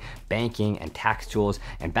funding, banking, and tax tools,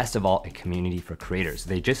 and best of all, a community for creators.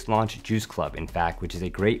 They just launched Juice Club, in fact, which is a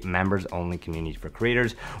great members-only community for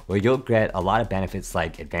creators where you'll get a lot of benefits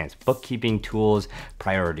like advanced bookkeeping tools,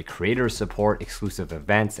 priority creator support, exclusive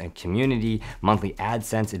events and community, monthly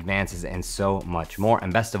AdSense advances, and so much more.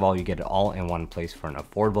 And best of all, you get it all in one place for an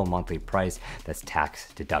affordable monthly price that's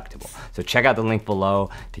tax deductible. So check out the link below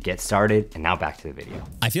to get started. And now back to the video.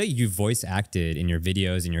 I feel like you voice acted in your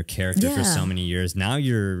videos and your character for so many years. Now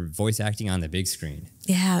you're voice acting on the big screen.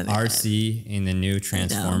 Yeah. RC in the new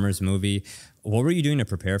Transformers movie. What were you doing to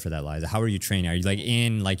prepare for that, Liza? How were you training? Are you like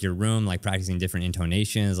in like your room, like practicing different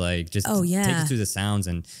intonations? Like just take us through the sounds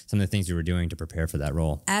and some of the things you were doing to prepare for that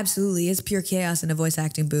role. Absolutely. It's pure chaos in a voice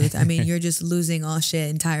acting booth. I mean, you're just losing all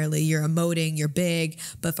shit entirely. You're emoting, you're big.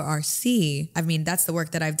 But for RC, I mean, that's the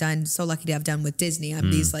work that I've done. So lucky to have done with Disney.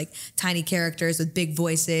 I'm these like tiny characters with big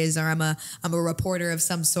voices, or I'm a reporter of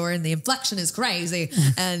some sort, and the inflection is crazy.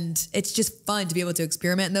 And it's just fun to be able to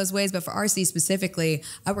experiment in those ways. But for RC specifically,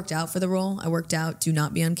 I worked out for the role. I worked out to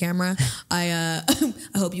not be on camera. I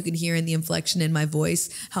hope you can hear in the inflection in my voice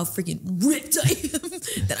how freaking ripped I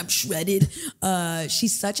am, that I'm shredded.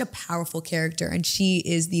 She's such a powerful character, and she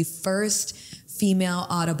is the first female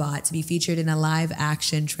Autobot to be featured in a live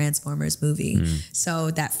action Transformers movie.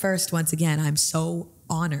 So that first, once again, I'm so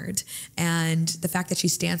honored. And the fact that she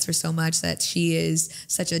stands for so much, that she is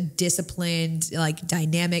such a disciplined, like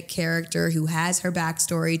dynamic character who has her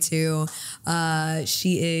backstory too.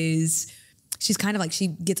 She's kind of like, she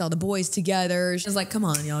gets all the boys together. She's like, come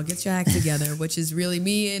on, y'all, get your act together, which is really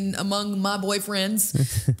me and among my boyfriends.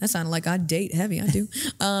 That sounded like I date heavy, I do.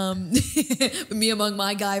 But me among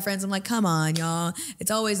my guy friends, I'm like, come on, y'all.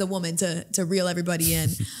 It's always a woman to reel everybody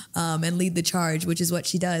in and lead the charge, which is what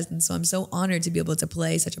she does. And so I'm so honored to be able to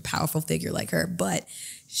play such a powerful figure like her. But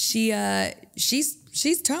she's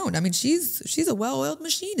toned. I mean, she's a well-oiled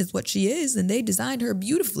machine is what she is, and they designed her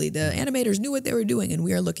beautifully. The animators knew what they were doing, and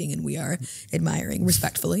we are looking and we are admiring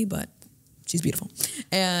respectfully, but she's beautiful.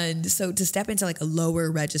 And so to step into like a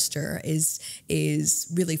lower register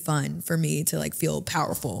is really fun for me, to like feel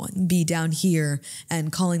powerful and be down here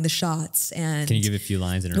and calling the shots. And can you give a few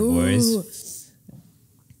lines in her voice?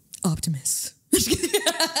 Optimus.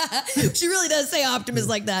 She really does say Optimus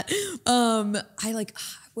like that. I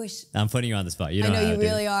wish. I'm putting you on the spot. You I don't know have you to.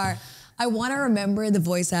 really are. I want to remember the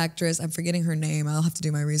voice actress. I'm forgetting her name. I'll have to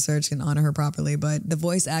do my research and honor her properly. But the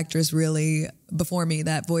voice actress really, before me,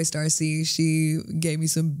 that voiced RC, she gave me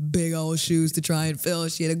some big old shoes to try and fill.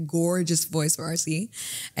 She had a gorgeous voice for RC.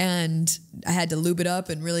 And I had to lube it up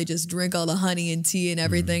and really just drink all the honey and tea and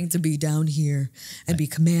everything to be down here and be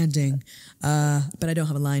commanding. But I don't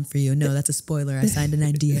have a line for you. No, that's a spoiler. I signed an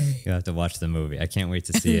NDA. You have to watch the movie. I can't wait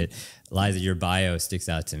to see it. Liza, your bio sticks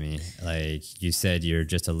out to me. Like you said, you're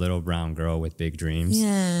just a little brown girl with big dreams.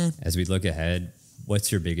 Yeah. As we look ahead,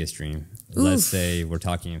 what's your biggest dream? Let's say we're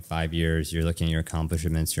talking in 5 years, you're looking at your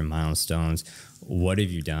accomplishments, your milestones. What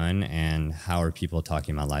have you done, and how are people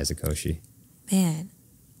talking about Liza Koshy? Man,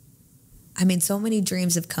 I mean, so many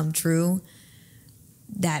dreams have come true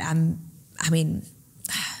that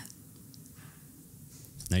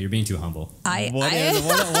No, you're being too humble. What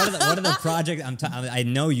are the projects? I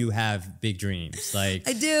know you have big dreams. Like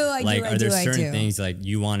I do. Are there certain things like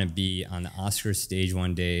you want to be on the Oscar stage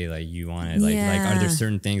one day? Like you want to like are there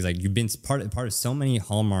certain things like you've been part of so many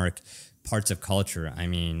Hallmark parts of culture? I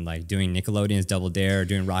mean, like doing Nickelodeon's Double Dare,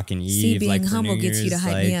 doing Rockin' Eve. See, being like humble gets you to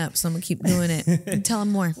hype me up, so I'm gonna keep doing it. Tell them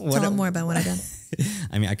more. Tell them more about what I've done.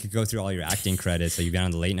 I mean, I could go through all your acting credits. So you've been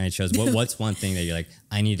on the late night shows. What's one thing that you're like,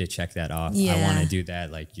 I need to check that off. Yeah. I want to do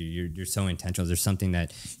that. Like you're so intentional. There's something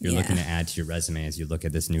that you're looking to add to your resume as you look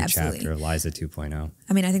at this new chapter of Liza 2.0.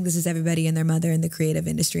 I mean, I think this is everybody and their mother in the creative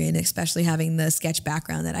industry, and especially having the sketch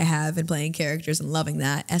background that I have and playing characters and loving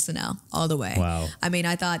that. SNL all the way. Wow. I mean,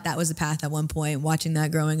 I thought that was the path at one point. Watching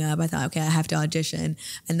that growing up, I thought, okay, I have to audition.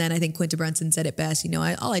 And then I think Quinta Brunson said it best. You know,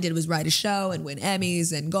 all I did was write a show and win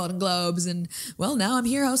Emmys and Golden Globes, and well, now I'm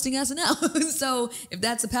here hosting SNL. So if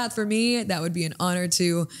that's a path for me, that would be an honor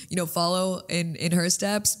to, follow in her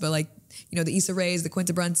steps. But like, the Issa Raes, the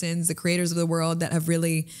Quinta Brunsons, the creators of the world that have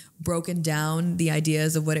really broken down the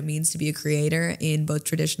ideas of what it means to be a creator in both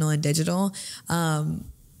traditional and digital,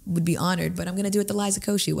 would be honored. But I'm going to do it the Liza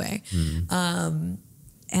Koshy way.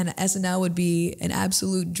 And SNL would be an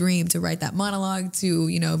absolute dream to write that monologue to,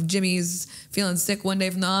 if Jimmy's feeling sick one day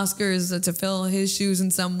from the Oscars, to fill his shoes in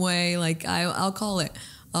some way. Like I'll call it.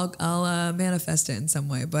 I'll manifest it in some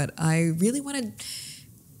way. But I really want to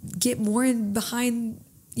get more in behind,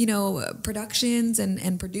 productions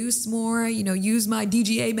and produce more, use my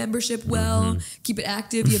DGA membership well, keep it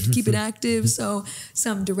active. You have to keep it active. So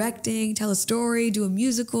some directing, tell a story, do a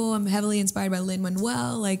musical. I'm heavily inspired by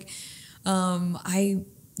Lin-Manuel. I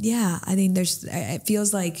think it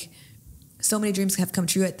feels like so many dreams have come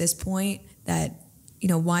true at this point that,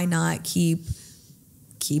 why not keep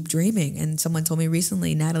keep dreaming. And someone told me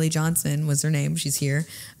recently, Natalie Johnson was her name. She's here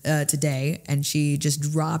today, and she just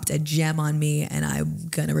dropped a gem on me, and I'm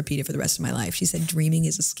gonna repeat it for the rest of my life. She said, dreaming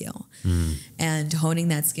is a skill, and honing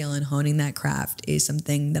that skill and honing that craft is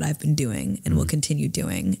something that I've been doing and will continue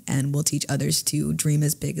doing, and will teach others to dream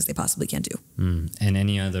as big as they possibly can do. And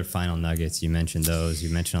any other final nuggets? You mentioned those. You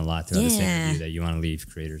mentioned a lot throughout this interview that you want to leave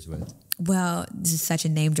creators with. Well, this is such a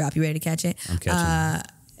name drop. You ready to catch it? I'm catching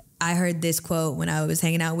it. I heard this quote when I was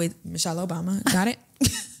hanging out with Michelle Obama. Got it?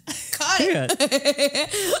 Caught it.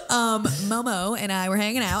 Momo and I were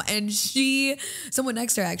hanging out, and someone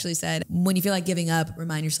next to her actually said, when you feel like giving up,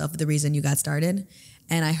 remind yourself of the reason you got started.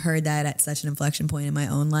 And I heard that at such an inflection point in my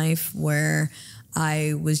own life where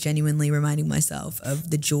I was genuinely reminding myself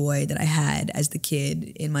of the joy that I had as the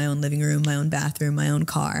kid in my own living room, my own bathroom, my own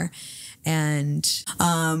car. And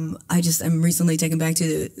I'm recently taken back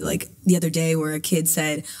to like the other day where a kid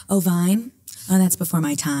said, "Oh, Vine? Oh, that's before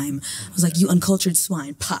my time." I was like, "You uncultured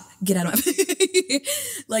swine, pop, get out of my..."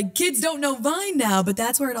 Like, kids don't know Vine now, but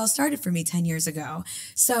that's where it all started for me 10 years ago.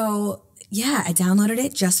 So yeah, I downloaded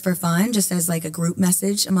it just for fun, just as like a group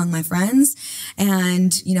message among my friends.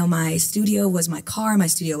 And, you know, my studio was my car. My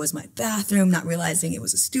studio was my bathroom, not realizing it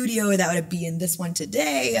was a studio that would be in this one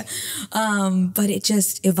today. But it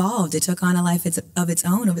just evolved. It took on a life of its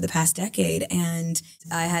own over the past decade. And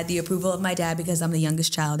I had the approval of my dad because I'm the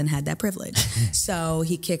youngest child and had that privilege. So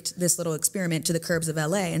he kicked this little experiment to the curbs of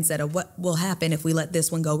LA and said, "Oh, what will happen if we let this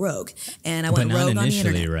one go rogue?" And I went rogue on the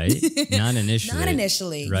internet. Right? Not initially. Not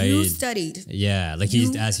initially. Right? You studied. Yeah, like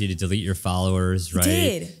he asked you to delete your followers, right? He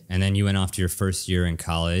did. And then you went off to your first year in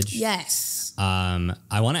college. Yes.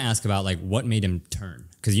 I want to ask about like what made him turn,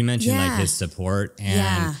 because you mentioned like his support,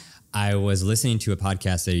 and I was listening to a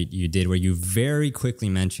podcast that you did where you very quickly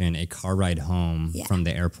mentioned a car ride home from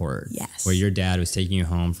the airport. Yes. Where your dad was taking you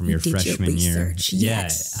home from your freshman year.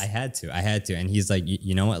 Yes. Yeah, I had to. And he's like,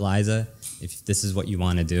 you know what, Liza? If this is what you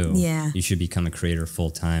want to do, you should become a creator full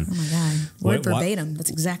time. Oh my God. Word verbatim. That's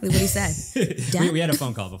exactly what he said. we had a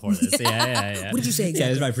phone call before this. Yeah. What did you say exactly? Yeah,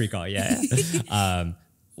 it was my pre-call. Yeah.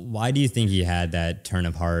 Why do you think he had that turn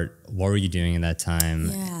of heart? What were you doing in that time?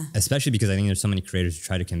 Yeah. Especially because I think there's so many creators who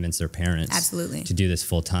try to convince their parents to do this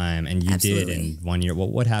full time. And you did in 1 year.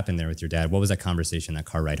 What happened there with your dad? What was that conversation, that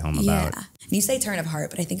car ride home about? And you say turn of heart,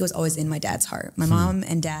 but I think it was always in my dad's heart. My mom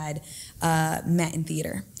and dad met in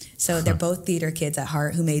theater. So they're both theater kids at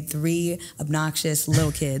heart who made 3 obnoxious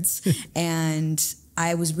little kids. And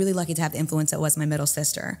I was really lucky to have the influence that was my middle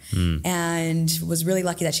sister, and was really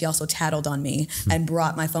lucky that she also tattled on me and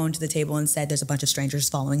brought my phone to the table and said, "There's a bunch of strangers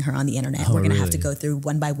following her on the internet. We're going to have to go through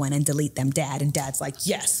one by one and delete them, Dad." And Dad's like,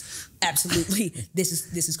 "Yes, absolutely. This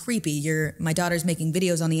is creepy. My daughter's making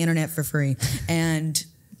videos on the internet for free, and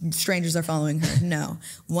strangers are following her." No,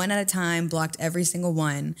 one at a time, blocked every single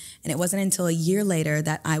one. And it wasn't until a year later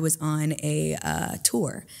that I was on a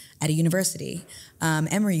tour at a university,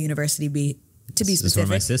 Emory University, to be specific. This is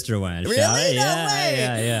where my sister went. Really? No way.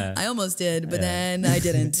 Yeah. I almost did, but then I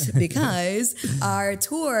didn't, because our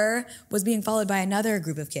tour was being followed by another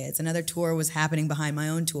group of kids. Another tour was happening behind my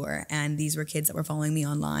own tour, and these were kids that were following me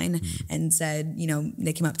online and said, you know,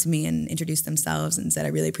 they came up to me and introduced themselves and said, "I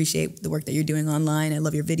really appreciate the work that you're doing online. I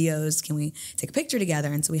love your videos. Can we take a picture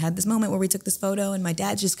together?" And so we had this moment where we took this photo, and my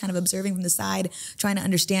dad's just kind of observing from the side, trying to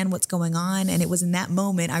understand what's going on. And it was in that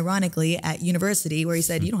moment, ironically, at university, where he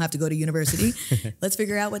said, "You don't have to go to university. Let's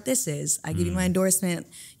figure out what this is. I give you my endorsement.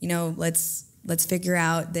 You know, let's figure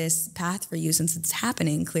out this path for you, since it's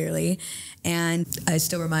happening clearly." And I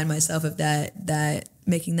still remind myself of that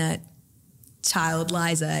making that child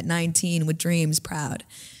Liza at 19 with dreams proud.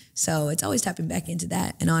 So it's always tapping back into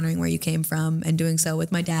that and honoring where you came from, and doing so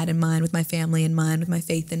with my dad in mind, with my family in mind, with my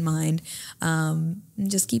faith in mind. And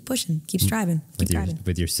just keep pushing, keep striving, keep thriving.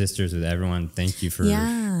 With your sisters, with everyone, thank you for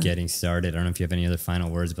getting started. I don't know if you have any other final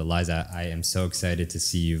words, but Liza, I am so excited to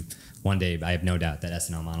see you one day. I have no doubt that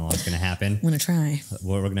SNL monologue is going to happen. I'm going to try.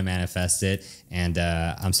 We're going to manifest it. And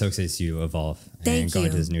I'm so excited to see you evolve and go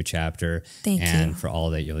into this new chapter. And for all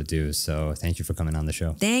that you'll do. So thank you for coming on the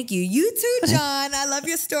show. Thank you. You too, John. I love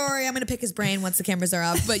your story. I'm going to pick his brain once the cameras are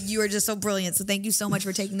off, but you are just so brilliant. So thank you so much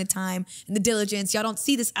for taking the time and the diligence. Y'all don't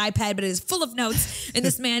see this iPad, but it is full of notes. And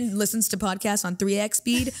this man listens to podcasts on 3x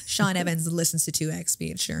speed. Sean Evans listens to 2x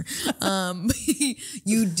speed, sure.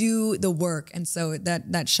 You do the work. And so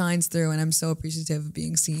that shines through, and I'm so appreciative of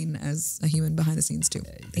being seen as a human behind the scenes too.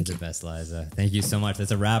 Thank you. The best, Liza. Thank you so much.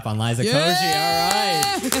 That's a wrap on Liza Koshy.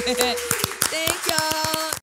 All right.